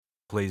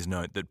Please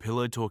note that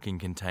Pillow Talking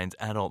contains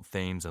adult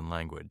themes and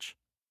language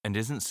and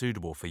isn't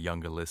suitable for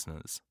younger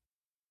listeners.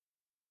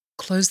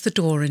 Close the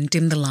door and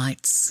dim the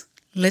lights.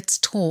 Let's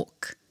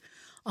talk.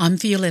 I'm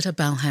Violetta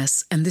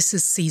Balhas, and this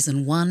is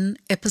Season 1,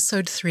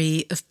 Episode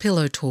 3 of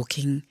Pillow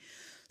Talking.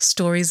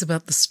 Stories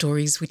about the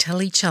stories we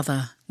tell each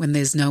other when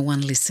there's no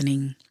one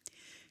listening.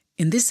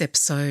 In this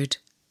episode,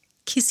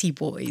 Kissy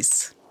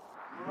Boys.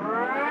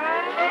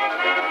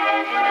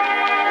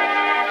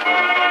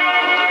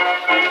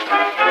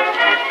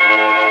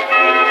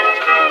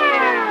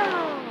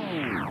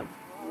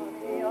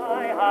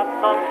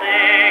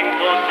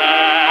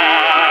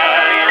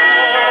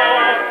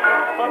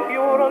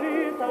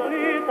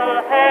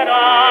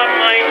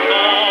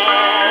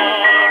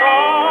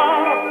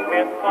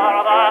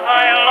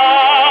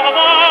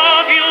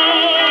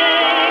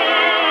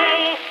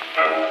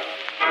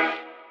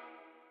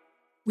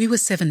 We were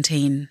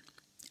 17.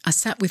 I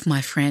sat with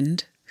my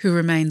friend, who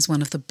remains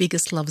one of the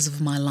biggest loves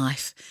of my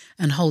life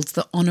and holds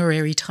the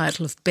honorary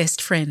title of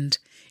best friend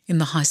in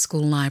the high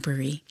school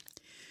library.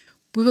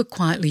 We were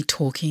quietly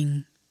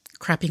talking,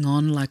 crapping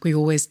on like we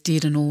always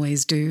did and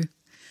always do.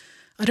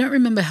 I don't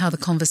remember how the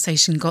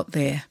conversation got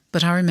there,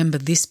 but I remember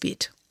this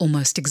bit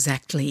almost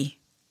exactly.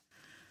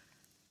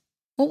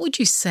 "What would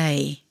you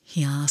say,"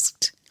 he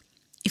asked,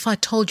 "if I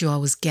told you I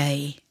was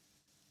gay?"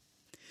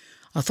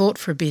 I thought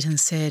for a bit and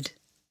said,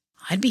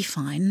 "I'd be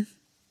fine,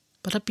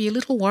 but I'd be a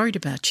little worried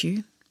about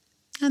you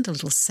and a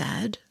little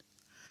sad."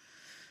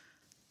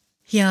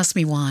 He asked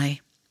me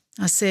why.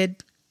 I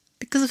said,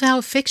 "Because of how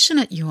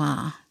affectionate you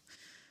are,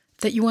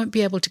 that you won't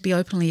be able to be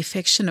openly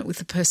affectionate with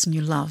the person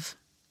you love.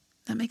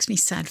 That makes me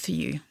sad for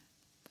you,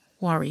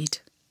 worried."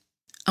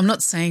 I'm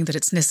not saying that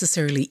it's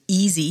necessarily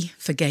easy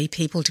for gay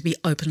people to be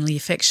openly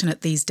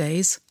affectionate these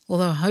days,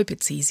 although I hope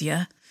it's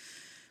easier.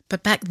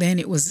 But back then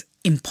it was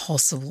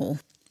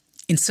impossible.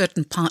 In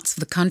certain parts of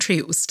the country,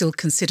 it was still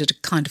considered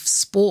a kind of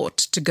sport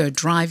to go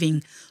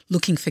driving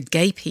looking for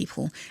gay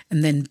people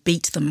and then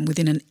beat them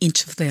within an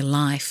inch of their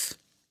life.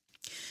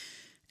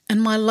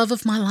 And my love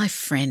of my life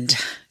friend,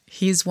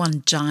 here's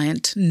one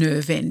giant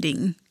nerve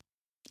ending.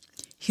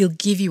 He'll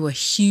give you a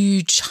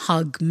huge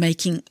hug,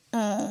 making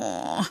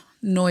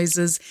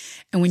noises,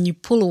 and when you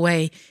pull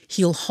away,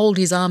 he'll hold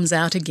his arms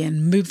out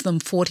again, move them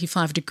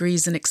 45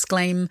 degrees and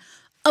exclaim,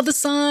 "Other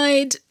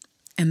side!"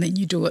 And then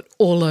you do it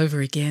all over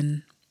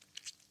again.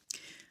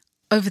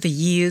 Over the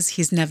years,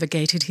 he's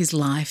navigated his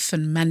life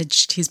and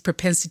managed his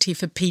propensity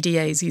for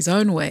PDAs his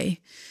own way.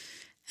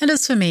 And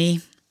as for me,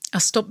 I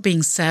stopped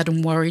being sad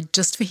and worried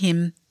just for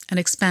him and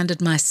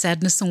expanded my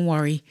sadness and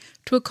worry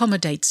to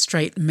accommodate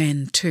straight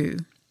men too.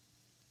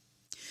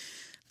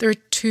 There are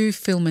two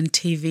film and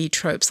TV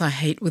tropes I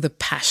hate with a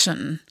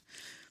passion.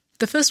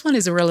 The first one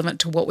is irrelevant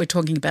to what we're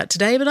talking about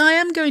today, but I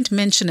am going to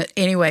mention it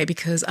anyway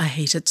because I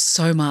hate it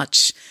so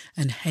much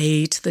and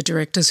hate the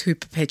directors who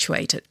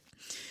perpetuate it.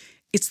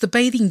 It's the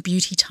bathing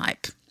beauty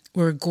type,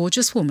 where a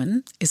gorgeous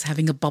woman is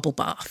having a bubble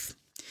bath.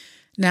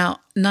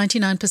 Now,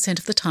 99%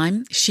 of the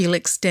time, she'll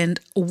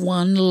extend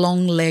one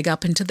long leg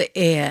up into the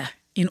air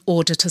in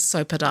order to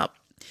soap it up.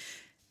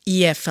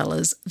 Yeah,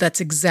 fellas,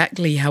 that's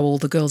exactly how all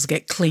the girls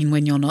get clean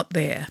when you're not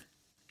there.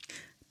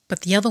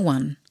 But the other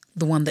one,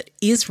 the one that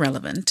is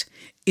relevant,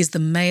 is the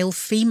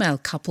male-female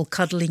couple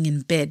cuddling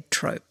in bed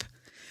trope,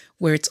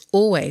 where it's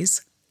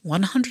always,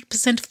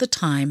 100% of the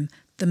time,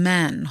 the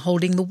man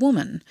holding the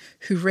woman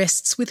who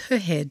rests with her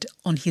head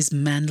on his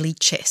manly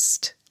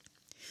chest.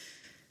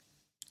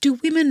 Do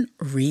women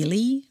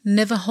really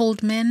never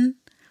hold men?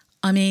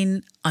 I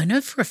mean, I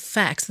know for a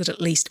fact that at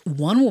least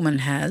one woman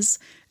has,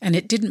 and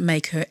it didn't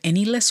make her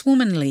any less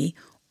womanly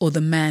or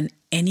the man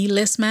any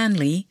less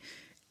manly.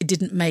 It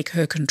didn't make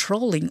her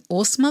controlling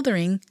or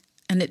smothering,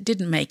 and it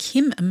didn't make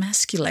him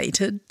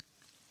emasculated.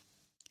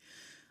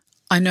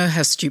 I know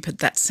how stupid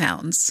that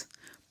sounds.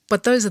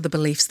 But those are the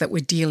beliefs that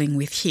we're dealing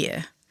with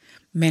here.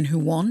 Men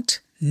who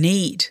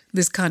need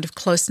this kind of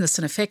closeness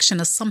and affection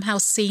are somehow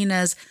seen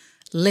as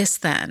less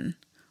than,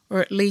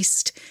 or at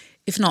least,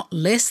 if not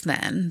less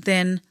than,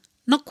 then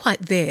not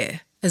quite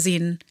there, as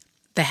in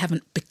they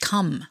haven't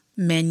become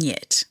men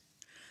yet.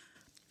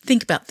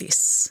 Think about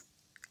this.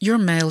 You're a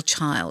male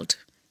child.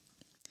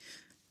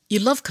 You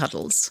love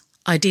cuddles,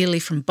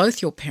 ideally from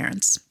both your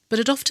parents, but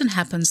it often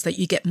happens that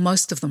you get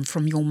most of them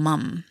from your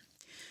mum.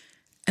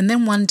 And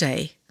then one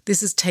day,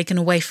 this is taken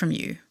away from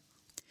you.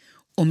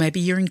 Or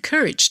maybe you're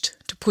encouraged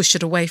to push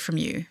it away from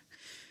you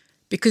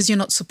because you're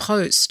not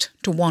supposed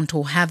to want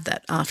or have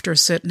that after a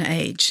certain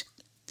age.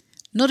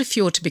 Not if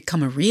you're to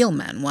become a real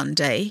man one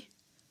day.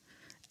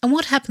 And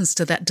what happens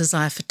to that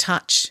desire for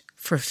touch,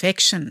 for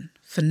affection,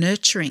 for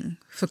nurturing,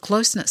 for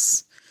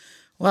closeness?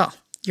 Well,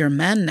 you're a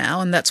man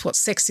now and that's what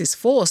sex is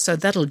for, so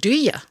that'll do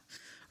you.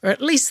 Or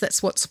at least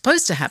that's what's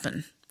supposed to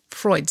happen,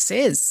 Freud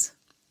says.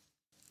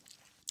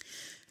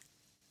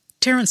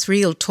 Terence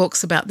Real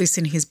talks about this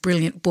in his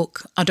brilliant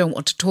book, I Don't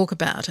Want to Talk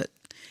About It,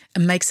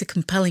 and makes a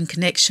compelling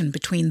connection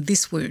between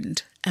this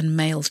wound and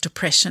male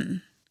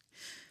depression.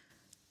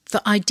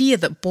 The idea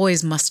that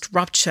boys must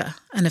rupture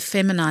an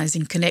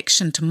effeminizing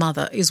connection to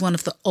mother is one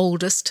of the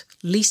oldest,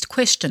 least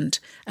questioned,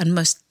 and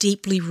most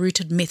deeply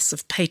rooted myths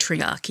of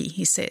patriarchy,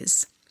 he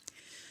says.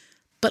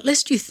 But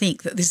lest you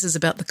think that this is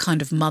about the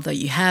kind of mother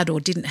you had or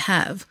didn't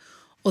have,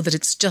 or that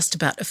it's just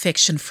about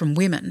affection from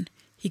women,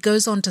 he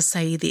goes on to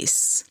say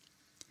this.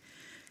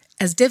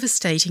 As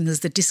devastating as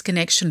the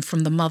disconnection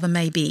from the mother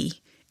may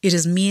be, it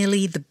is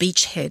merely the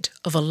beachhead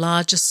of a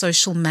larger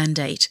social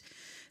mandate,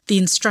 the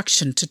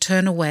instruction to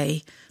turn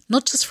away,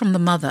 not just from the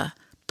mother,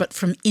 but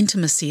from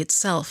intimacy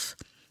itself,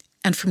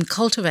 and from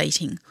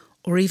cultivating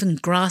or even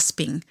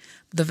grasping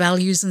the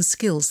values and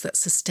skills that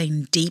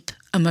sustain deep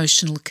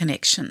emotional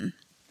connection.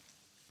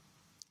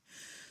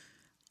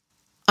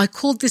 I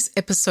called this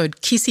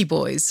episode Kissy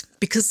Boys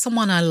because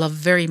someone I love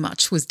very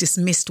much was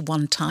dismissed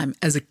one time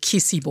as a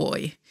kissy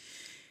boy.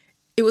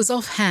 It was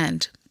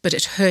offhand, but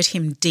it hurt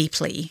him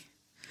deeply.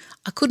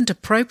 I couldn't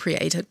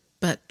appropriate it,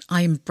 but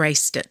I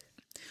embraced it.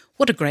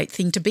 What a great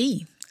thing to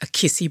be, a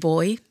kissy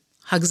boy.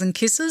 Hugs and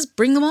kisses,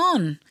 bring them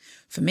on.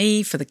 For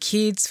me, for the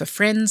kids, for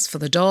friends, for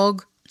the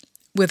dog.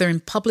 Whether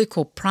in public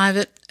or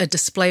private, a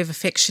display of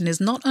affection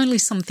is not only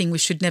something we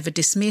should never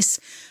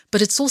dismiss,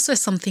 but it's also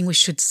something we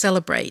should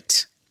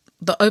celebrate.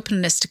 The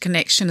openness to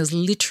connection is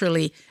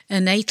literally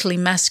innately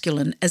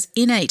masculine, as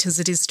innate as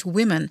it is to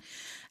women,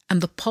 and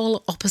the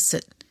polar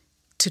opposite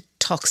to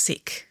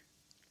toxic.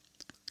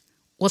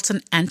 What's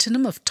an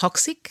antonym of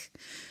toxic?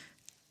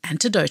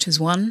 Antidote is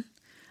one.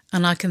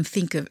 And I can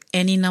think of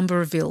any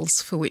number of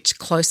ills for which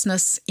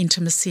closeness,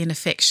 intimacy and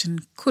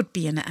affection could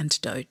be an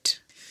antidote.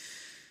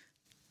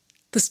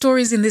 The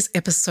stories in this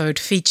episode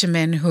feature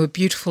men who are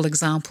beautiful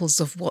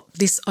examples of what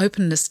this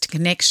openness to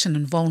connection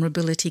and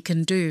vulnerability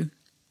can do,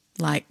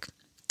 like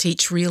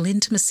teach real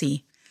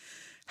intimacy,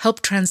 help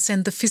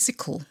transcend the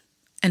physical,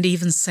 and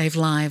even save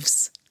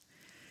lives.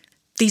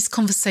 These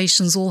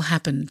conversations all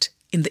happened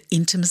in the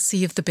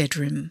intimacy of the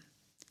bedroom.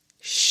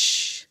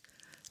 Shh,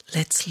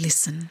 let's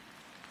listen.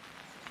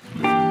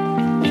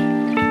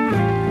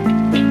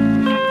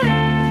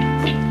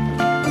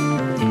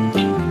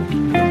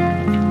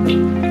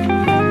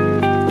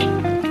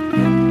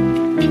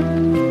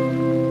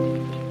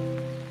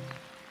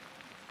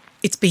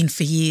 It's been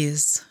for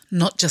years,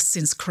 not just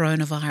since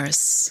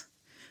coronavirus.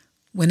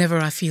 Whenever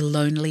I feel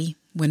lonely,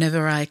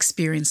 whenever I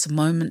experience a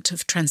moment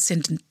of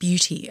transcendent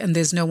beauty and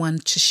there's no one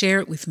to share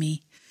it with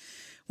me,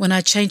 when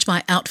I change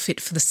my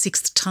outfit for the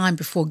 6th time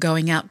before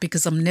going out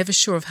because I'm never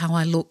sure of how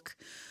I look,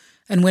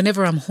 and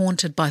whenever I'm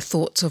haunted by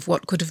thoughts of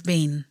what could have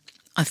been,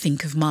 I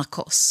think of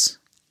Marcos.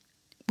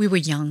 We were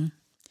young.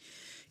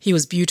 He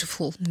was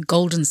beautiful,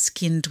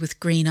 golden-skinned with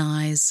green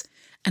eyes,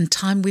 and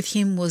time with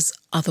him was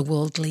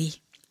otherworldly.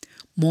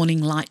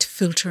 Morning light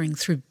filtering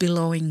through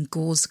billowing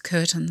gauze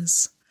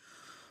curtains.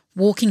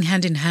 Walking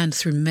hand in hand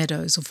through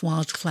meadows of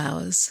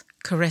wildflowers,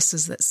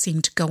 caresses that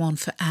seemed to go on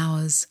for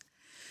hours.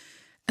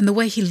 And the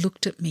way he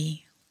looked at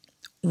me,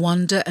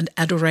 wonder and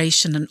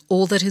adoration and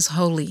all that is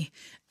holy,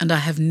 and I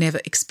have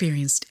never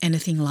experienced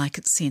anything like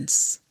it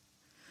since.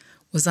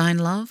 Was I in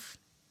love?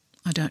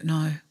 I don't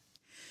know.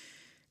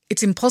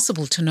 It's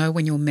impossible to know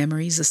when your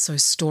memories are so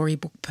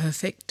storybook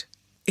perfect.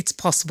 It's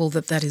possible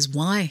that that is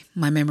why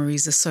my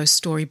memories are so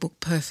storybook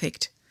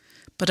perfect,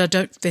 but I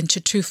don't venture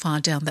too far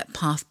down that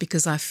path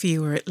because I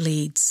fear where it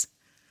leads.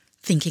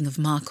 Thinking of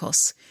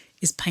Marcos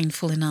is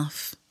painful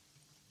enough.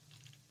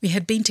 We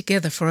had been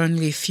together for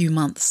only a few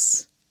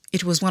months.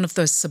 It was one of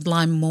those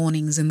sublime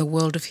mornings in the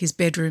world of his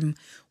bedroom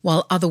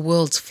while other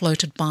worlds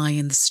floated by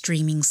in the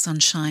streaming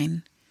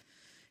sunshine.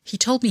 He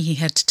told me he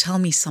had to tell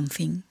me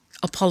something,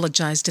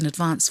 apologised in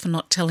advance for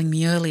not telling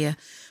me earlier,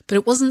 but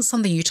it wasn't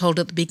something you told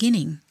at the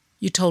beginning.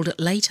 You told it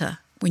later,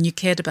 when you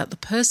cared about the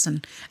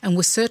person and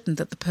were certain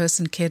that the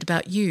person cared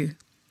about you.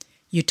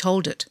 You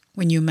told it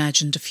when you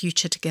imagined a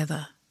future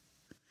together.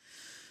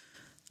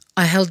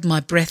 I held my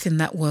breath in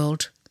that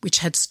world, which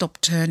had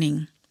stopped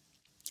turning.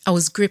 I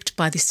was gripped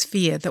by this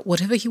fear that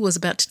whatever he was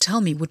about to tell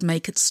me would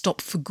make it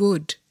stop for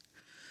good.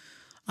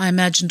 I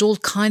imagined all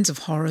kinds of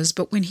horrors,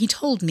 but when he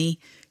told me,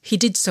 he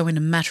did so in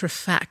a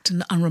matter-of-fact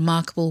and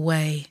unremarkable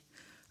way.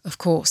 Of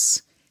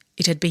course,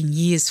 it had been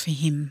years for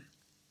him.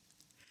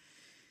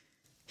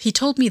 He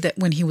told me that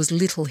when he was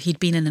little he'd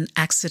been in an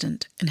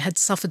accident and had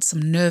suffered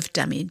some nerve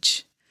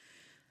damage.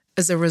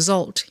 As a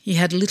result, he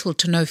had little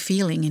to no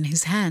feeling in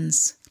his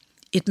hands.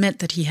 It meant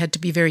that he had to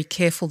be very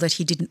careful that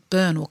he didn't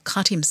burn or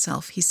cut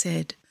himself, he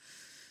said.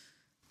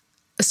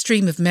 A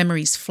stream of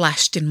memories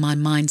flashed in my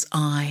mind's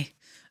eye,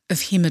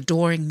 of him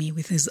adoring me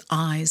with his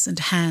eyes and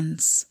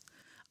hands.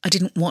 I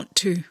didn't want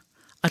to.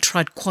 I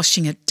tried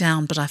quashing it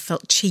down, but I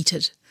felt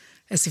cheated,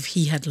 as if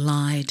he had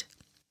lied.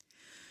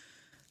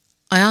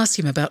 I asked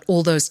him about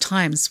all those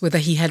times, whether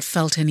he had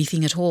felt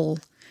anything at all,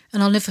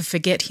 and I'll never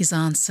forget his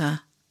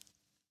answer.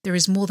 There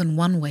is more than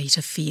one way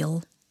to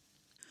feel.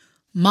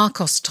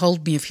 Marcos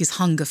told me of his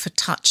hunger for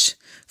touch,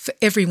 for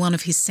every one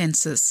of his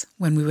senses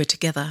when we were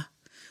together.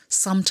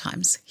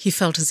 Sometimes he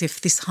felt as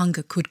if this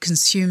hunger could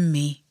consume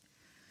me.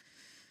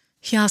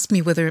 He asked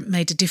me whether it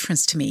made a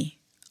difference to me.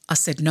 I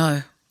said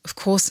no, of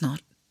course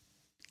not.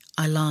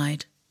 I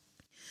lied.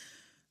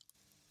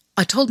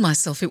 I told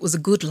myself it was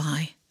a good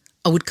lie.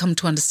 I would come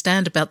to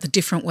understand about the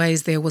different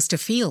ways there was to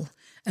feel,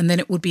 and then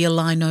it would be a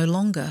lie no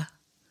longer.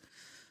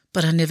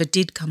 But I never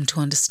did come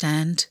to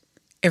understand.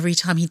 Every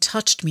time he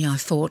touched me, I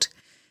thought,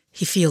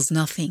 he feels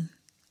nothing.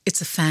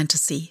 It's a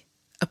fantasy,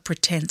 a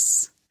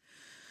pretense.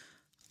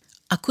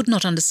 I could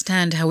not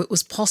understand how it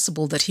was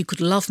possible that he could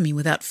love me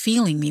without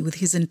feeling me with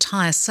his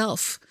entire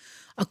self.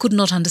 I could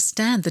not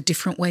understand the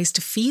different ways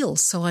to feel,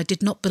 so I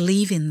did not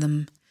believe in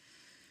them.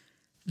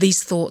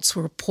 These thoughts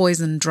were a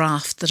poison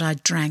draught that I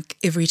drank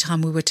every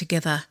time we were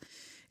together,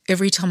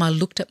 every time I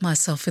looked at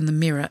myself in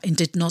the mirror and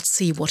did not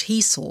see what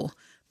he saw,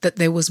 that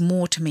there was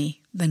more to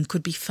me than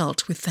could be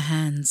felt with the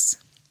hands.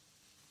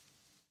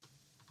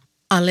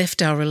 I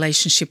left our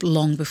relationship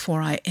long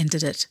before I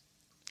ended it.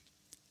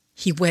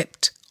 He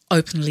wept,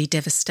 openly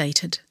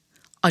devastated.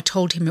 I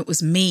told him it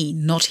was me,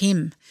 not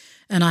him,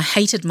 and I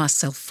hated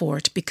myself for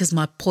it because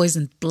my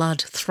poisoned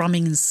blood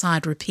thrumming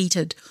inside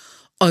repeated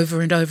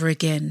over and over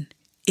again,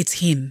 "It's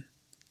him,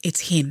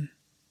 it's him,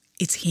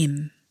 it's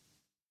him."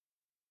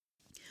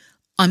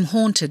 I'm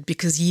haunted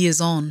because years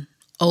on,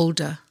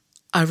 older,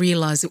 I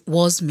realise it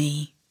was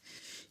me.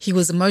 He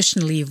was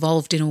emotionally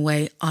evolved in a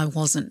way I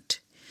wasn't.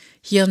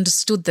 He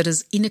understood that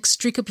as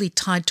inextricably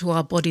tied to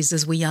our bodies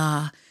as we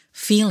are,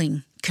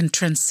 feeling can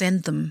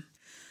transcend them.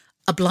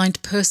 A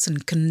blind person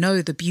can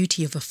know the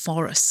beauty of a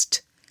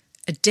forest.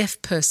 A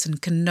deaf person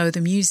can know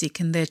the music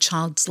in their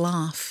child's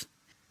laugh.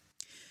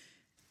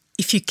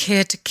 If you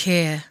care,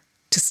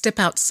 to step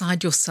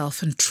outside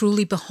yourself and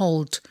truly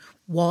behold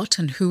what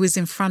and who is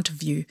in front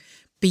of you,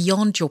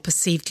 beyond your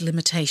perceived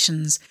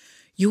limitations,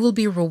 you will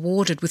be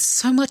rewarded with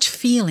so much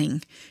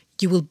feeling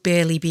you will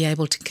barely be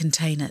able to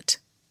contain it.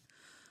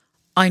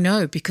 I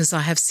know because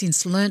I have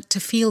since learnt to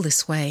feel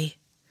this way.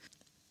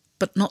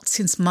 But not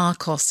since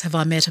Marcos have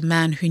I met a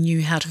man who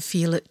knew how to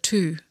feel it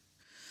too.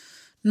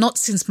 Not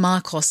since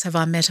Marcos have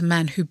I met a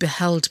man who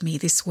beheld me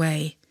this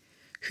way,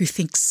 who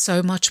thinks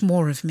so much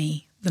more of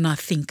me than I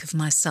think of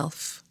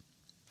myself.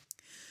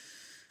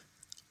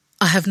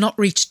 I have not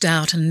reached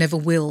out and never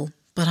will,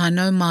 but I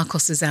know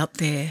Marcos is out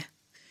there.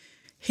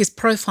 His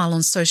profile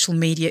on social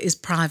media is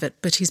private,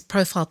 but his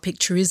profile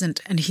picture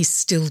isn't, and he's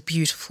still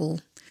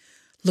beautiful,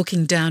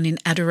 looking down in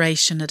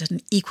adoration at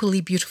an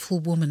equally beautiful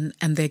woman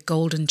and their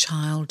golden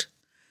child.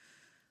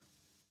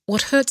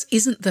 What hurts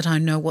isn't that I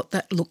know what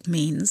that look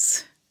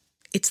means.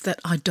 It's that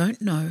I don't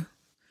know.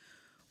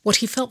 What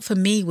he felt for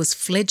me was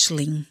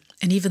fledgling,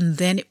 and even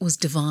then it was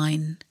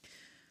divine.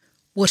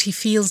 What he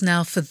feels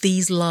now for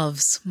these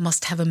loves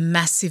must have a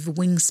massive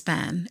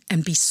wingspan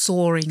and be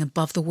soaring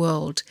above the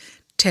world,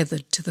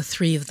 tethered to the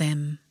three of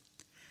them.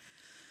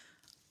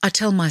 I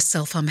tell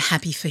myself I'm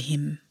happy for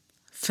him,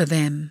 for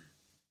them.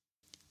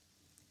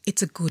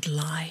 It's a good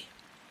lie.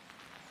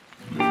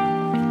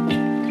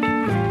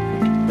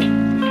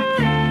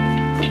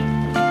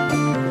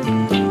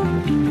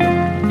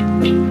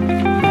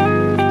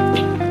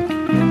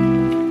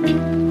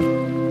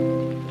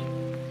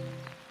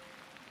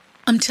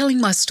 I'm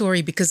telling my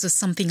story because of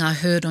something I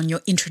heard on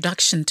your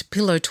introduction to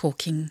Pillow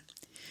Talking.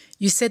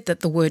 You said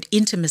that the word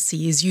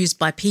intimacy is used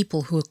by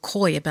people who are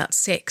coy about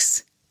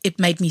sex. It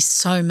made me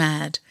so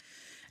mad.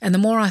 And the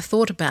more I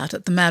thought about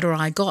it, the madder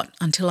I got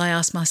until I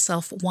asked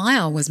myself why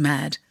I was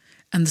mad,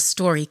 and the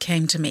story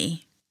came to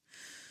me.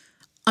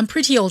 I'm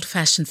pretty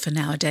old-fashioned for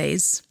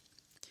nowadays.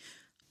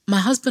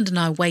 My husband and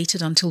I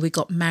waited until we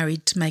got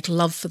married to make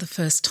love for the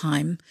first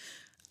time,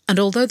 and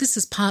although this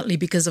is partly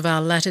because of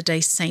our Latter-day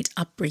Saint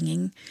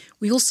upbringing,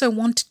 we also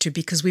wanted to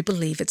because we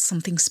believe it's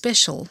something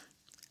special.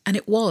 And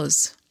it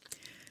was.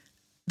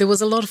 There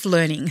was a lot of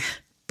learning,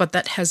 but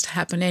that has to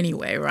happen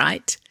anyway,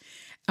 right?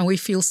 And we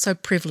feel so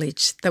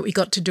privileged that we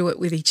got to do it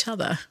with each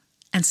other,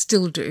 and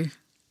still do.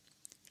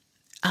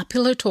 Our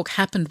pillow talk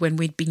happened when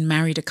we'd been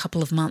married a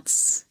couple of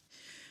months.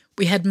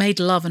 We had made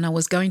love and I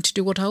was going to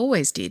do what I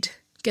always did,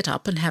 get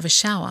up and have a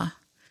shower.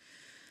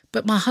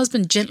 But my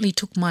husband gently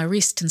took my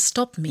wrist and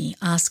stopped me,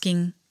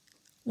 asking,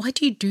 "Why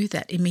do you do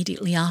that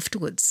immediately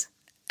afterwards,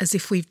 as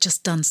if we've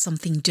just done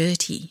something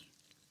dirty?"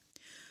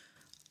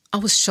 I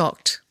was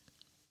shocked.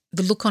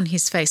 The look on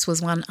his face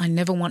was one I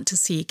never want to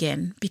see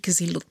again because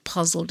he looked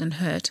puzzled and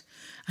hurt,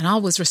 and I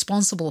was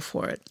responsible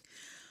for it.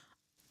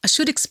 I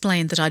should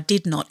explain that I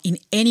did not in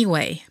any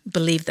way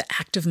believe the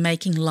act of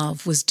making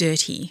love was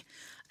dirty.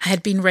 I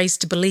had been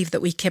raised to believe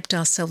that we kept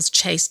ourselves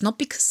chaste not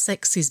because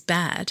sex is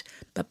bad,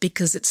 but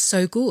because it's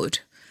so good,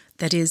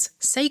 that is,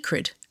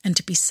 sacred, and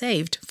to be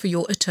saved for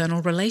your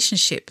eternal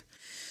relationship.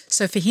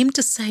 So for him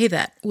to say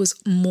that was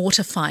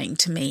mortifying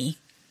to me.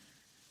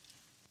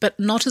 But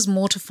not as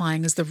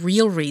mortifying as the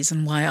real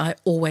reason why I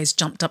always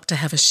jumped up to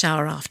have a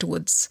shower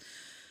afterwards.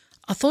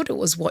 I thought it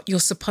was what you're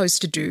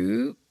supposed to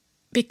do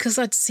because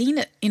I'd seen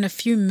it in a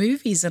few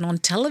movies and on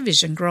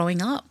television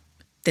growing up.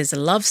 There's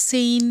a love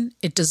scene,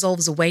 it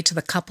dissolves away to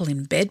the couple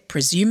in bed,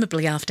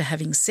 presumably after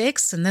having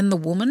sex, and then the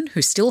woman,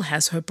 who still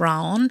has her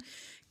bra on,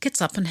 gets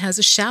up and has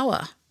a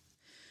shower.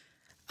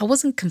 I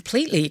wasn't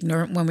completely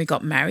ignorant when we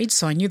got married,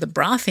 so I knew the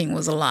bra thing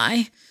was a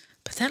lie,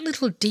 but that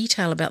little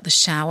detail about the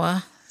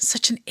shower,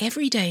 such an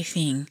everyday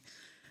thing.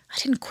 I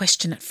didn't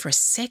question it for a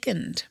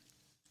second.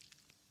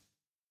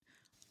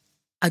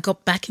 I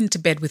got back into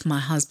bed with my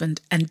husband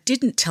and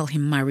didn't tell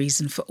him my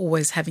reason for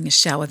always having a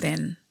shower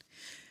then.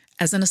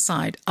 As an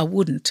aside, I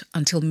wouldn't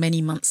until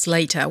many months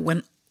later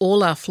when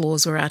all our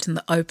flaws were out in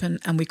the open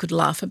and we could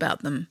laugh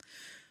about them.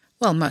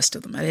 Well, most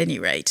of them at any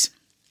rate.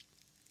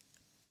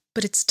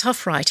 But it's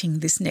tough writing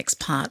this next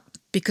part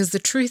because the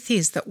truth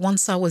is that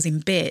once I was in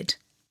bed,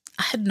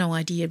 I had no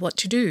idea what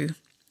to do.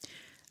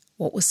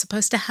 What was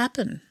supposed to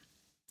happen?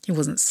 He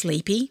wasn't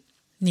sleepy,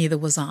 neither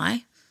was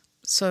I.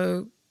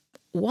 So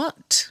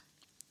what?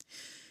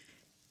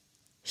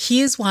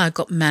 Here's why I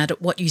got mad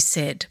at what you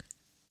said.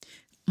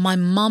 My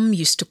mum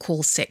used to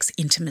call sex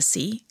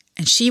intimacy,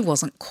 and she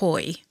wasn't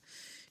coy.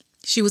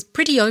 She was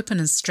pretty open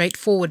and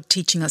straightforward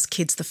teaching us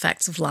kids the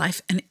facts of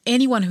life, and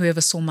anyone who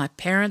ever saw my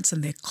parents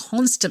and their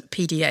constant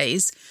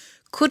PDAs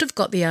could have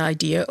got the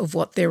idea of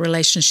what their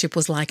relationship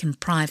was like in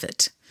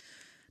private.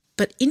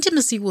 But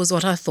intimacy was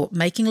what I thought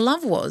making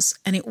love was,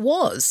 and it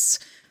was.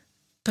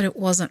 But it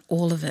wasn't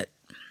all of it.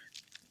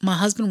 My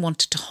husband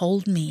wanted to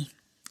hold me,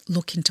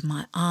 look into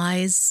my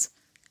eyes,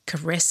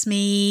 caress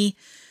me,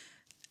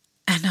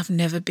 and I've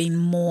never been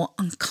more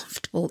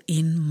uncomfortable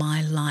in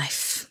my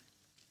life.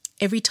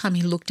 Every time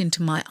he looked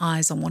into my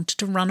eyes, I wanted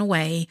to run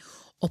away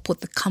or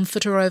put the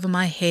comforter over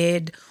my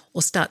head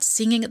or start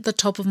singing at the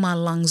top of my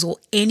lungs or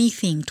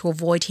anything to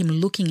avoid him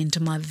looking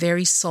into my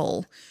very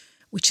soul,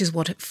 which is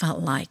what it felt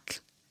like.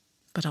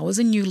 But I was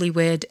a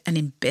newlywed and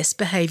in best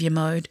behaviour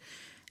mode,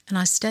 and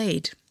I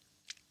stayed.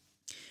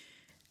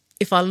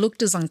 If I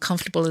looked as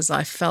uncomfortable as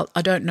I felt,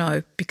 I don't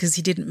know, because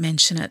he didn't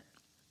mention it.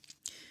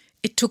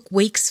 It took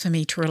weeks for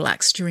me to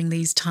relax during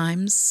these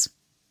times,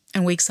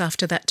 and weeks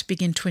after that to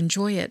begin to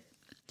enjoy it.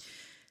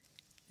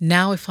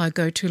 Now if I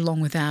go too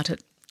long without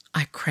it,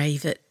 I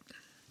crave it.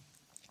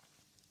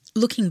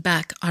 Looking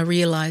back, I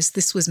realised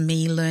this was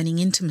me learning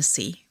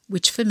intimacy,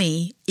 which for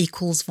me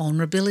equals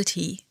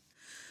vulnerability.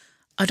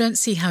 I don't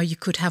see how you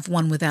could have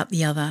one without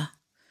the other.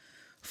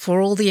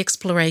 For all the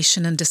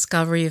exploration and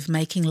discovery of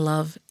making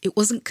love, it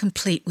wasn't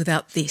complete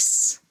without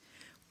this.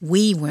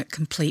 We weren't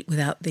complete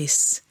without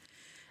this.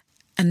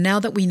 And now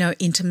that we know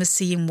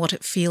intimacy and what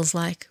it feels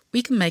like,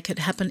 we can make it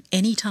happen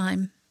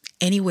anytime,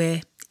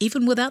 anywhere,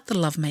 even without the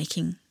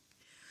lovemaking.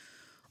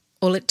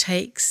 All it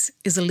takes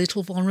is a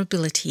little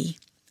vulnerability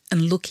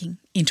and looking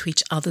into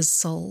each other's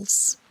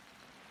souls.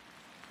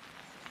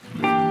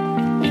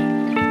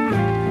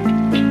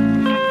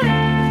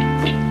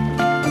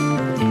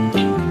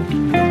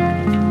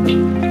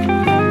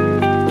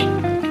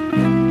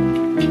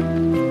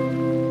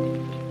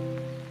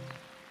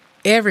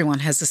 Everyone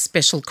has a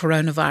special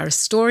coronavirus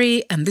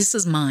story, and this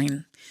is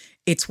mine.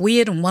 It's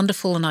weird and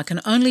wonderful, and I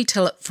can only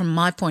tell it from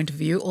my point of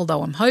view,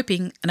 although I'm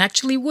hoping and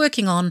actually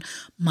working on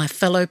my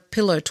fellow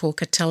pillow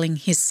talker telling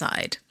his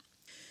side.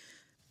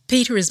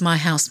 Peter is my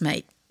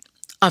housemate.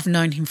 I've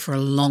known him for a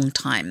long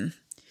time.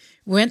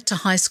 We went to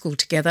high school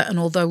together, and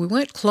although we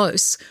weren't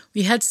close,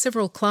 we had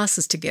several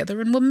classes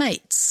together and were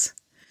mates.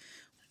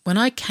 When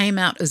I came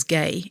out as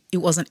gay, it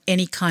wasn't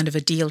any kind of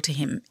a deal to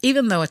him,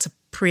 even though it's a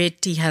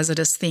pretty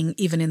hazardous thing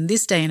even in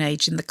this day and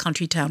age in the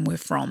country town we're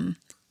from.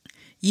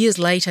 Years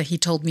later, he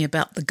told me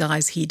about the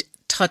guys he'd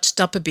touched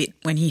up a bit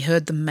when he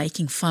heard them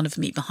making fun of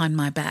me behind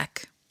my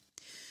back.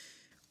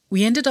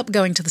 We ended up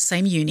going to the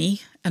same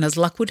uni, and as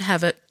luck would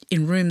have it,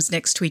 in rooms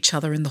next to each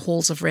other in the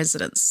halls of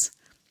residence.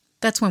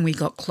 That's when we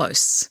got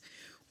close.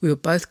 We were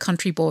both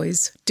country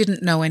boys,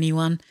 didn't know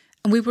anyone,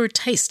 and we were a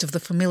taste of the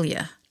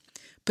familiar.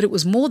 But it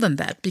was more than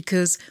that,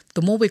 because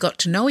the more we got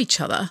to know each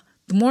other,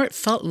 the more it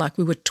felt like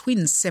we were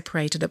twins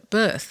separated at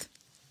birth.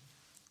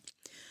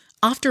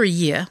 After a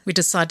year, we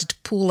decided to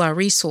pool our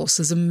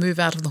resources and move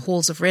out of the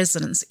halls of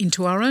residence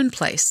into our own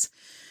place,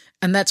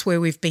 and that's where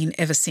we've been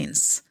ever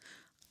since.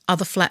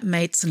 Other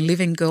flatmates and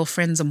live-in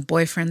girlfriends and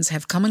boyfriends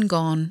have come and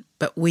gone,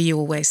 but we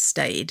always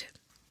stayed.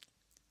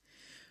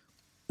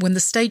 When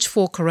the Stage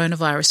 4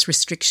 coronavirus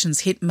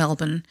restrictions hit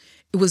Melbourne,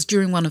 it was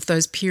during one of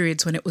those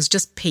periods when it was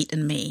just Pete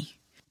and me.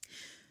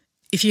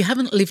 If you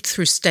haven't lived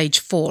through Stage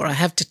 4, I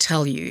have to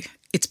tell you,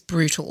 it's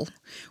brutal.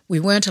 We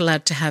weren't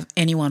allowed to have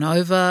anyone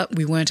over.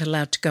 We weren't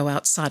allowed to go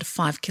outside a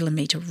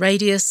 5-kilometre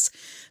radius.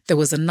 There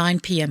was a 9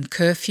 p.m.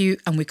 curfew,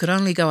 and we could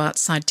only go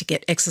outside to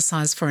get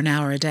exercise for an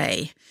hour a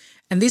day.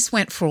 And this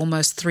went for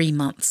almost 3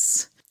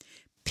 months.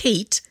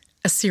 Pete,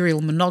 a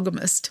serial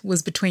monogamist,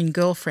 was between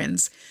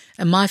girlfriends,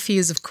 and my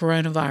fears of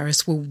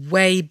coronavirus were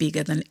way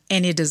bigger than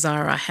any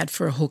desire I had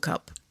for a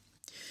hookup.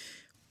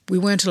 We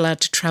weren't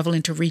allowed to travel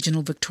into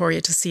regional Victoria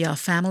to see our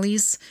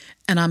families,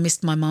 and I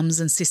missed my mum's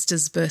and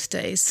sister's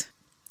birthdays.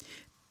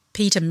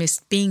 Peter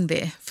missed being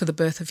there for the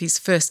birth of his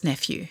first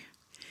nephew.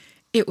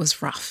 It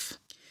was rough.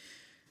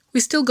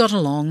 We still got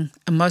along,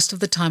 and most of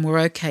the time were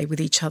okay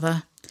with each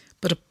other,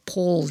 but a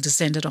pall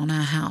descended on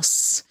our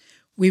house.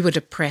 We were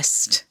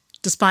depressed.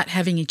 Despite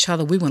having each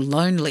other, we were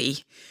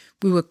lonely.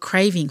 We were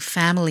craving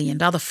family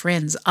and other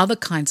friends, other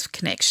kinds of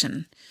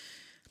connection.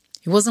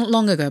 It wasn't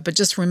long ago, but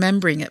just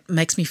remembering it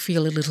makes me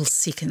feel a little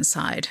sick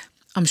inside.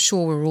 I'm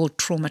sure we're all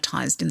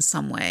traumatised in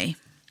some way.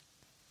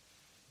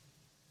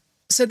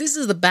 So this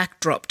is the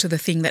backdrop to the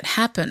thing that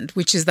happened,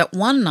 which is that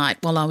one night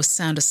while I was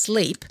sound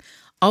asleep,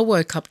 I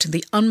woke up to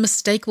the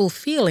unmistakable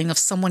feeling of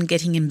someone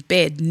getting in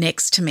bed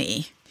next to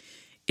me.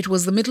 It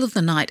was the middle of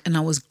the night and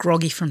I was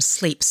groggy from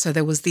sleep, so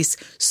there was this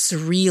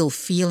surreal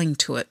feeling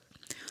to it.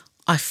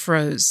 I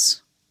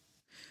froze.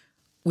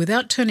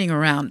 Without turning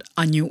around,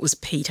 I knew it was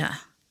Peter.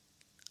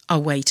 I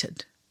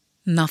waited.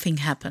 Nothing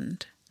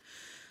happened.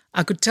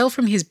 I could tell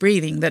from his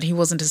breathing that he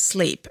wasn't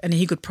asleep, and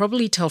he could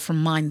probably tell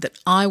from mine that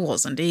I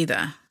wasn't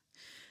either.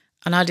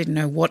 And I didn't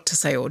know what to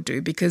say or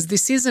do, because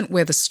this isn't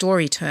where the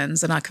story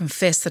turns, and I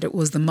confess that it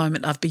was the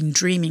moment I've been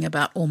dreaming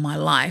about all my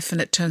life, and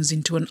it turns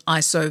into an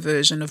ISO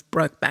version of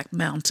Brokeback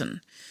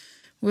Mountain.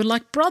 We're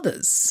like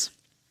brothers.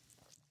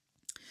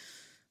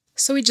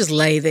 So we just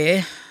lay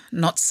there,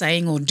 not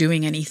saying or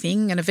doing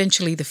anything, and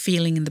eventually the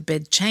feeling in the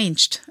bed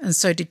changed, and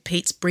so did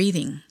Pete's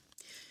breathing.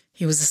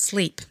 He was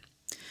asleep.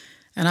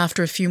 And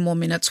after a few more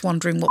minutes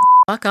wondering what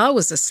the fuck, I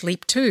was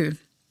asleep too.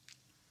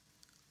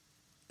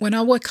 When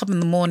I woke up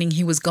in the morning,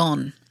 he was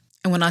gone.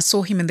 And when I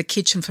saw him in the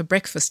kitchen for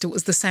breakfast, it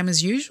was the same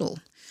as usual.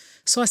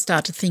 So I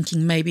started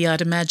thinking maybe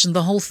I'd imagined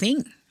the whole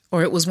thing,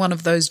 or it was one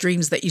of those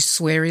dreams that you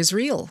swear is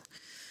real.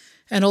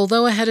 And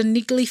although I had a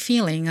niggly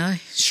feeling, I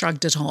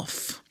shrugged it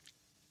off.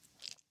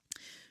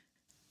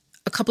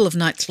 A couple of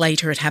nights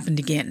later, it happened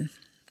again.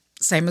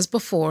 Same as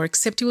before,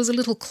 except he was a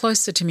little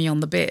closer to me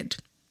on the bed.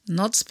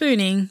 Not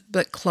spooning,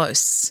 but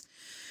close.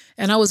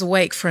 And I was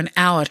awake for an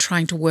hour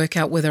trying to work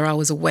out whether I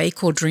was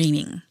awake or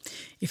dreaming.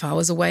 If I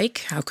was awake,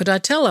 how could I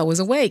tell I was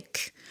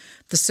awake?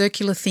 The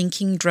circular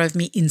thinking drove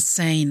me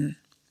insane.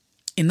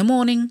 In the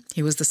morning,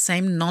 he was the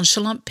same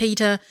nonchalant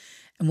Peter,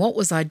 and what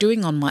was I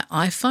doing on my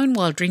iPhone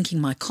while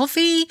drinking my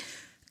coffee?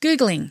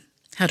 Googling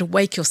how to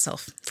wake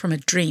yourself from a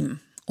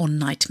dream or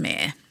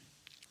nightmare.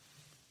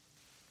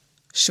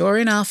 Sure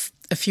enough,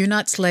 a few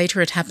nights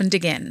later it happened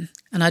again,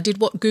 and I did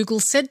what Google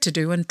said to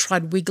do and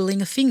tried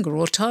wiggling a finger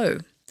or toe.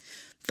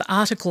 The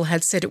article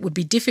had said it would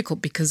be difficult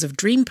because of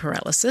dream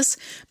paralysis,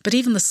 but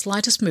even the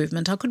slightest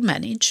movement I could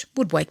manage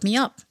would wake me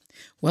up.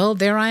 Well,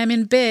 there I am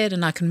in bed,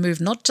 and I can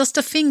move not just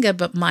a finger,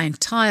 but my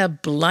entire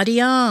bloody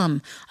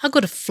arm. I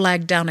could have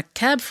flagged down a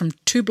cab from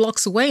 2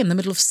 blocks away in the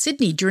middle of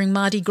Sydney during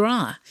Mardi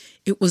Gras.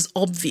 It was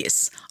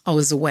obvious I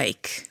was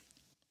awake.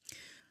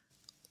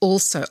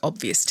 Also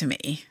obvious to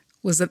me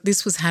was that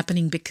this was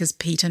happening because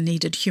Peter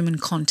needed human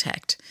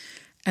contact,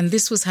 and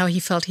this was how he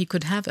felt he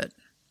could have it.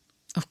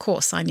 Of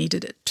course, I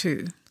needed it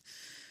too.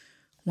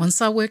 Once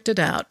I worked it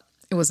out,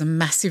 it was a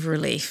massive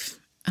relief,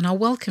 and I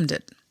welcomed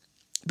it.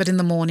 But in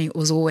the morning, it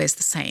was always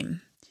the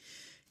same.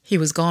 He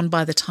was gone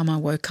by the time I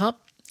woke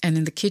up, and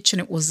in the kitchen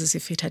it was as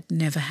if it had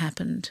never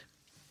happened.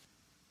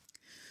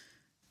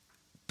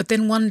 But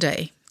then one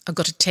day, I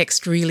got a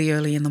text really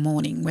early in the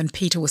morning when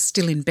Peter was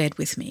still in bed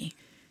with me.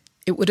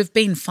 It would have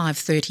been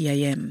 5:30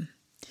 a.m.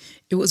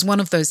 It was one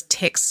of those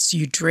texts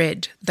you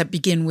dread that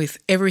begin with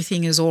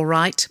 "everything is all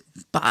right,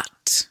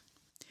 but..."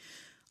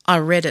 I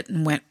read it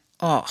and went,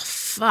 "Oh,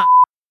 fuck."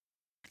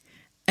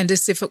 And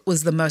as if it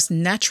was the most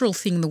natural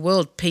thing in the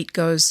world, Pete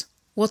goes,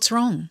 "What's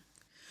wrong?"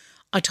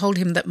 I told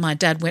him that my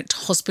dad went to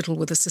hospital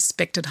with a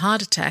suspected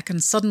heart attack,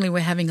 and suddenly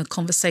we're having a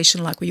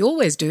conversation like we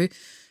always do,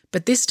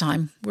 but this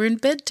time we're in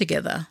bed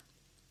together.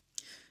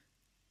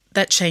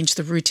 That changed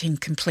the routine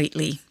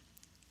completely.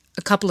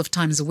 A couple of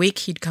times a week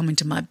he'd come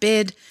into my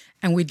bed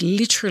and we'd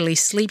literally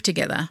sleep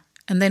together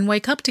and then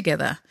wake up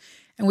together.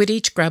 And we'd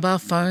each grab our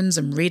phones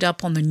and read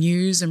up on the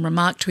news and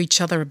remark to each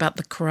other about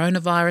the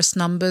coronavirus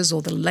numbers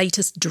or the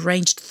latest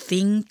deranged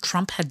thing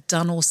Trump had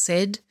done or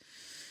said.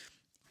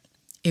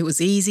 It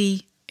was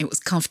easy, it was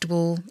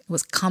comfortable, it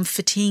was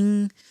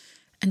comforting,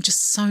 and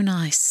just so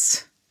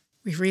nice.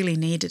 We really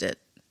needed it.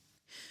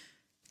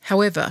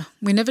 However,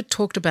 we never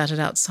talked about it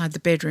outside the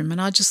bedroom,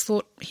 and I just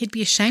thought he'd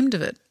be ashamed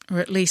of it, or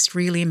at least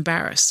really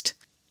embarrassed.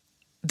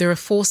 There are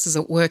forces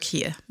at work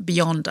here,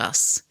 beyond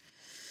us.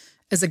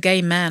 As a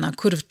gay man, I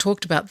could have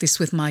talked about this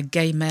with my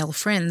gay male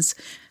friends,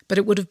 but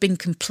it would have been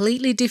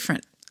completely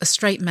different, a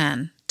straight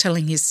man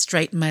telling his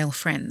straight male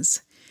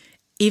friends.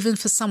 Even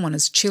for someone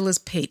as chill as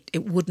Pete,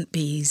 it wouldn't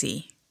be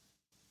easy.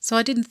 So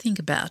I didn't think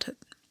about it.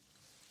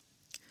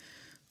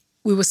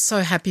 We were so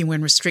happy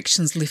when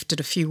restrictions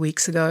lifted a few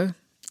weeks ago.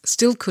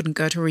 Still couldn't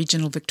go to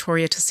regional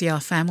Victoria to see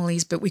our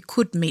families, but we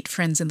could meet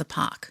friends in the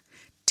park,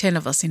 10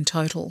 of us in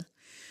total.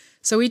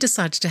 So we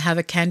decided to have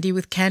a candy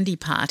with candy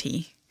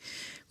party.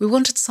 We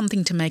wanted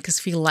something to make us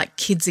feel like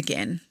kids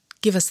again,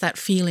 give us that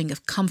feeling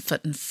of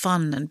comfort and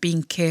fun and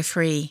being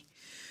carefree.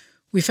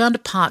 We found a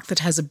park that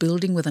has a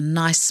building with a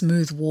nice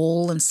smooth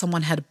wall, and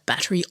someone had a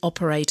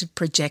battery-operated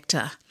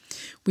projector.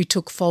 We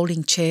took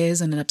folding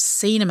chairs and an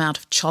obscene amount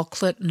of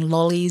chocolate and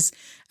lollies,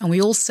 and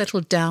we all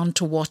settled down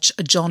to watch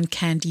a John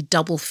Candy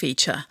double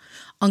feature,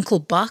 Uncle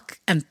Buck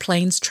and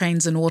Planes,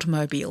 Trains and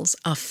Automobiles,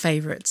 our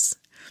favourites.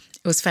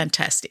 It was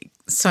fantastic,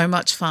 so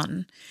much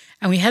fun.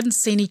 And we hadn't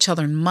seen each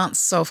other in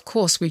months, so of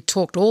course we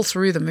talked all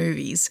through the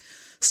movies,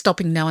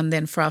 stopping now and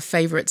then for our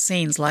favourite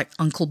scenes like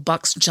Uncle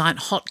Buck's giant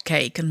hot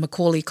cake and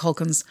Macaulay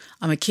Culkin's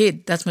 "I'm a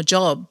kid, that's my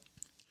job."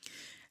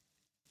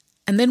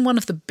 And then one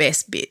of the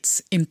best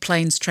bits in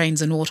Planes,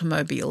 Trains and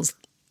Automobiles,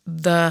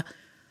 the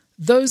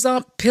 "Those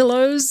aren't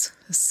pillows"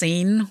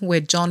 scene where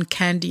John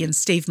Candy and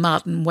Steve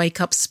Martin wake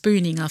up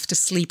spooning after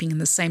sleeping in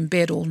the same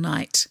bed all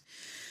night.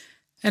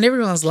 And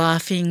everyone's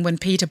laughing when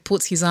Peter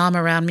puts his arm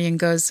around me and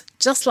goes,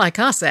 "Just like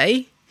us,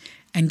 eh?"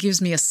 and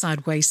gives me a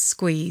sideways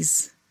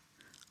squeeze.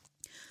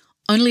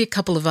 Only a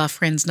couple of our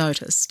friends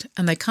noticed,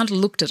 and they kind of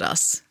looked at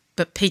us,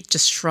 but Pete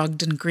just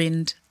shrugged and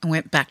grinned and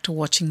went back to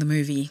watching the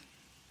movie.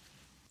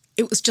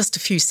 It was just a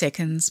few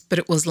seconds, but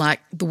it was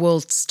like the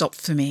world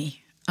stopped for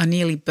me. I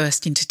nearly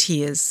burst into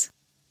tears.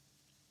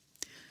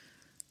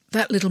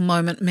 That little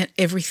moment meant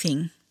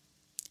everything.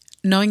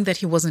 Knowing that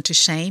he wasn't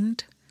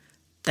ashamed,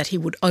 that he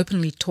would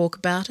openly talk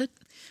about it,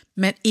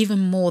 meant even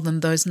more than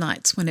those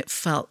nights when it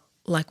felt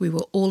like we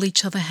were all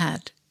each other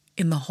had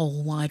in the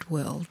whole wide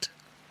world.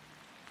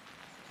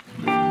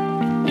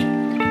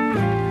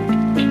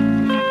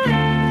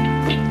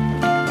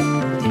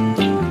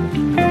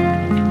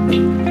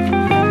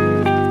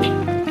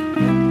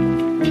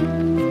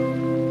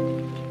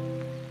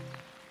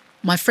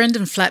 My friend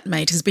and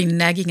flatmate has been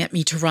nagging at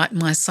me to write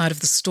my side of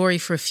the story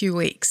for a few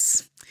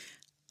weeks.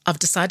 I've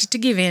decided to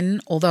give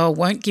in, although I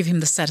won't give him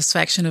the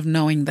satisfaction of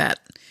knowing that.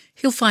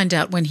 He'll find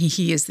out when he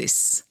hears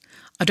this.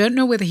 I don't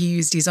know whether he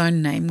used his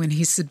own name when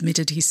he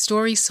submitted his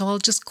story, so I'll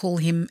just call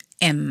him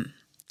M.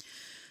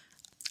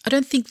 I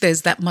don't think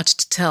there's that much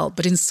to tell,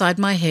 but inside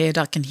my head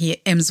I can hear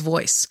M's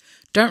voice.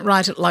 Don't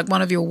write it like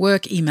one of your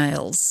work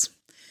emails.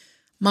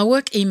 My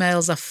work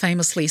emails are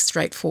famously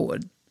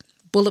straightforward.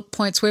 Bullet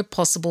points where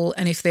possible,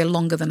 and if they're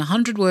longer than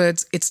 100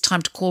 words, it's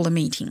time to call a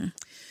meeting.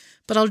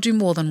 But I'll do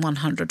more than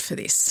 100 for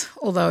this,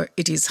 although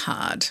it is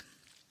hard.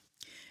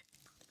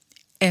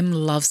 M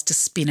loves to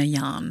spin a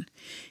yarn.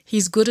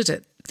 He's good at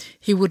it.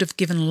 He would have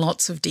given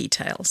lots of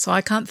detail, so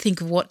I can't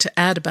think of what to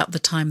add about the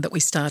time that we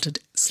started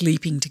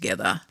sleeping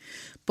together.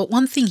 But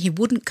one thing he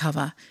wouldn't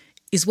cover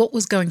is what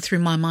was going through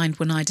my mind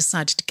when I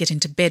decided to get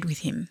into bed with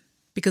him,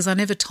 because I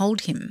never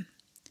told him.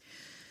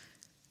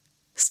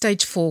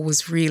 Stage 4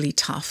 was really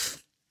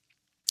tough.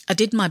 I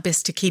did my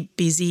best to keep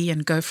busy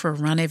and go for a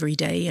run every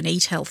day and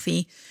eat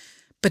healthy,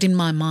 but in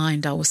my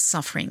mind I was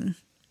suffering.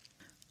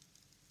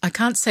 I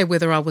can't say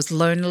whether I was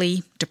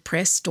lonely,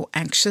 depressed or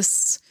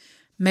anxious.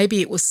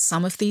 Maybe it was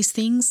some of these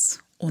things,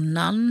 or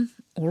none,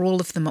 or all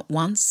of them at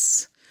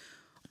once.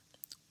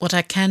 What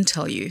I can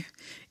tell you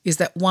is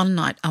that one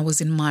night I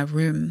was in my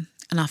room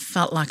and I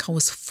felt like I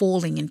was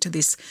falling into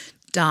this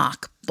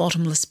dark,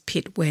 bottomless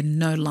pit where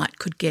no light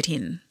could get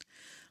in.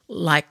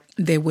 Like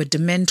there were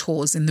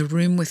dementors in the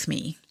room with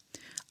me.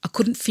 I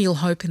couldn't feel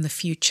hope in the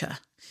future.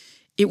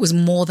 It was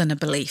more than a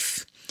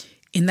belief.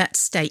 In that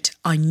state,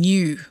 I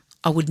knew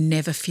I would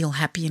never feel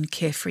happy and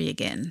carefree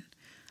again.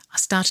 I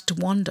started to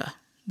wonder,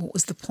 what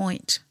was the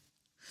point?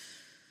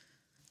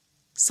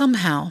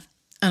 Somehow,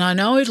 and I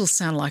know it'll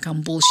sound like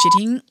I'm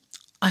bullshitting,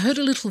 I heard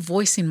a little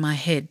voice in my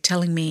head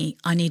telling me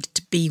I needed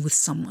to be with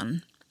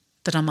someone,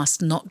 that I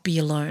must not be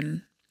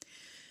alone.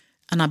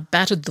 And I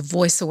battered the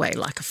voice away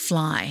like a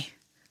fly,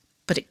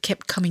 but it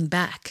kept coming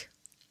back.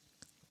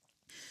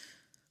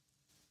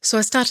 So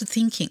I started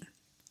thinking,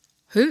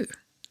 who?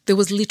 There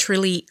was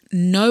literally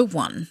no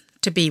one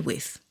to be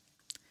with.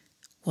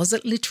 Was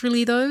it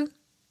literally though?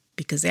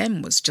 Because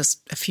M was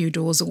just a few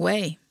doors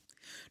away.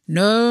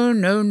 No.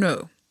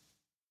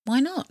 Why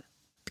not?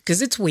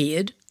 Because it's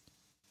weird.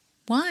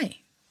 Why?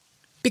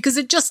 Because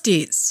it just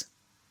is.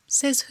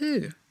 Says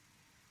who?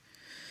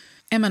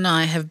 Em and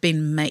I have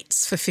been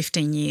mates for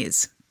 15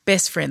 years,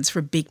 best friends for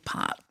a big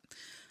part.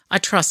 I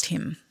trust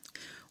him.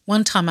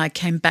 One time I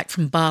came back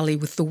from Bali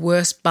with the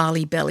worst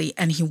barley belly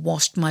and he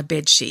washed my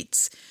bed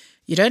sheets.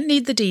 You don't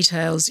need the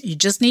details, you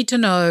just need to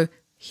know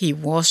he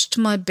washed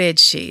my bed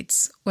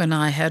sheets when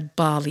I had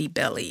barley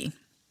belly.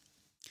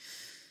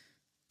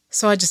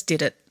 So I just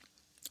did it.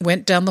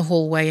 Went down the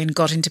hallway and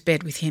got into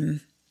bed with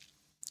him.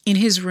 In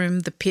his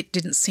room, the pit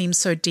didn't seem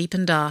so deep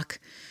and dark,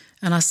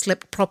 and I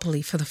slept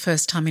properly for the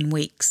first time in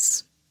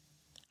weeks.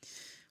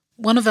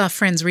 One of our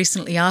friends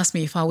recently asked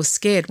me if I was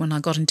scared when I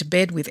got into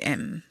bed with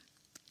M.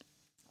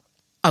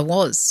 I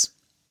was,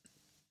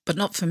 but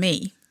not for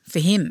me, for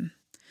him.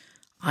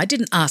 I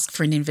didn't ask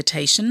for an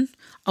invitation.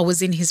 I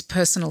was in his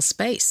personal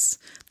space.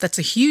 That's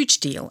a huge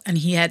deal, and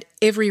he had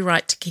every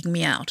right to kick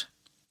me out.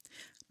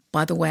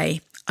 By the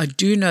way, I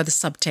do know the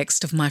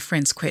subtext of my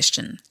friend's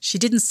question. She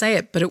didn't say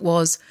it, but it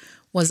was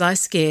I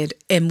scared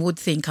M would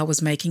think I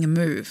was making a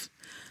move?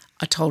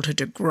 I told her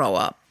to grow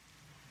up.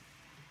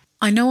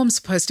 I know I'm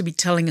supposed to be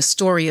telling a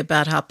story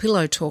about our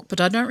pillow talk, but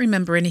I don't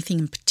remember anything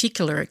in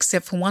particular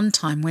except for one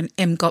time when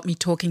M got me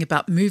talking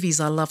about movies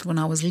I loved when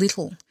I was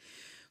little.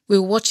 We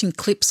were watching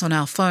clips on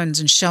our phones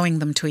and showing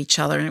them to each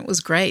other, and it was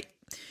great.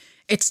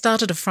 It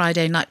started a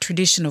Friday night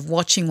tradition of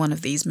watching one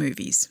of these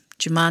movies.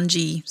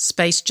 Jumanji,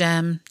 Space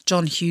Jam,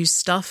 John Hughes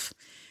stuff.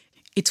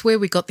 It's where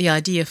we got the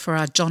idea for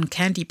our John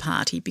Candy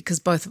party because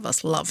both of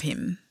us love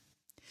him.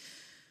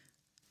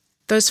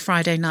 Those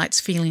Friday nights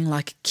feeling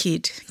like a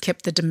kid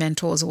kept the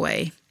dementors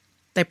away.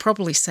 They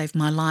probably saved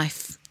my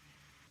life.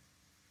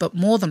 But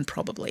more than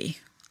probably,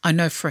 I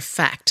know for a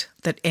fact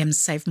that Em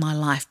saved my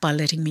life by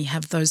letting me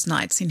have those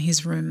nights in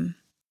his room.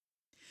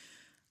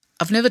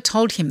 I've never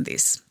told him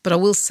this, but I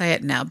will say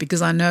it now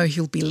because I know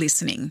he'll be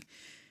listening.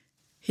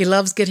 He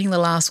loves getting the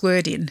last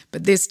word in,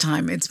 but this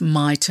time it's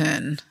my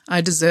turn.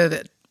 I deserve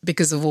it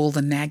because of all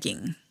the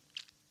nagging.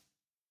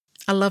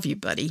 I love you,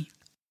 buddy.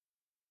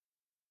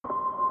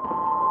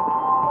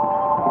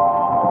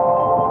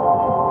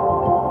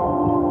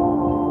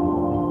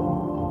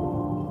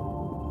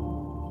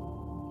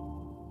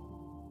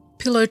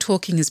 Pillow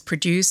Talking is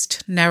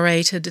produced,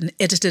 narrated and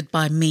edited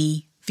by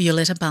me,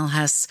 Violetta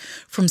Balhas,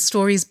 from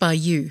stories by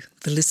you,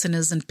 the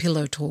listeners and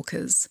pillow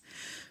talkers.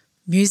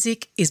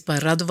 Music is by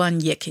Radovan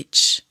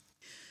Jekic.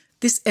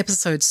 This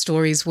episode's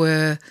stories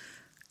were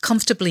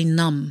Comfortably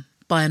Numb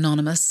by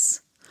Anonymous,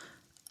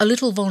 A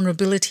Little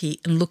Vulnerability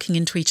in Looking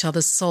into Each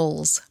Other's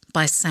Souls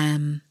by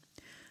Sam,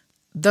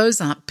 Those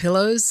Aren't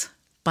Pillows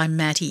by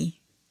Matty,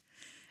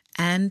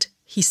 and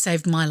He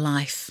Saved My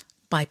Life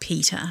by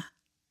Peter.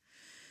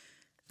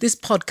 This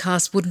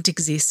podcast wouldn't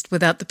exist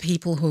without the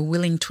people who are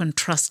willing to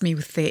entrust me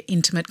with their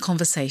intimate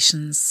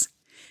conversations.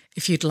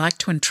 If you'd like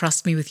to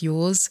entrust me with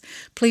yours,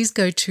 please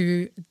go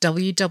to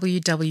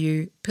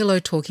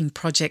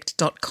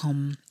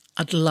www.pillowtalkingproject.com.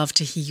 I'd love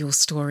to hear your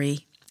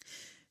story.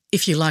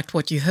 If you liked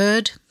what you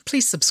heard,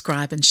 please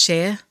subscribe and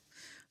share.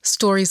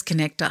 Stories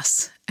connect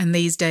us, and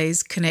these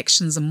days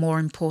connections are more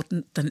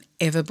important than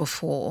ever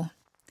before.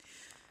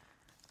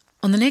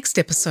 On the next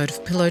episode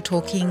of Pillow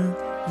Talking,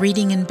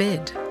 Reading in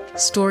Bed.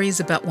 Stories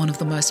about one of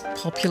the most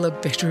popular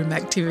bedroom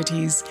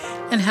activities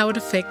and how it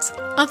affects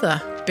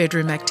other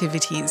bedroom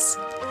activities.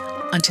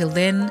 Until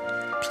then,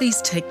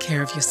 please take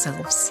care of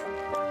yourselves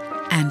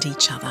and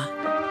each other.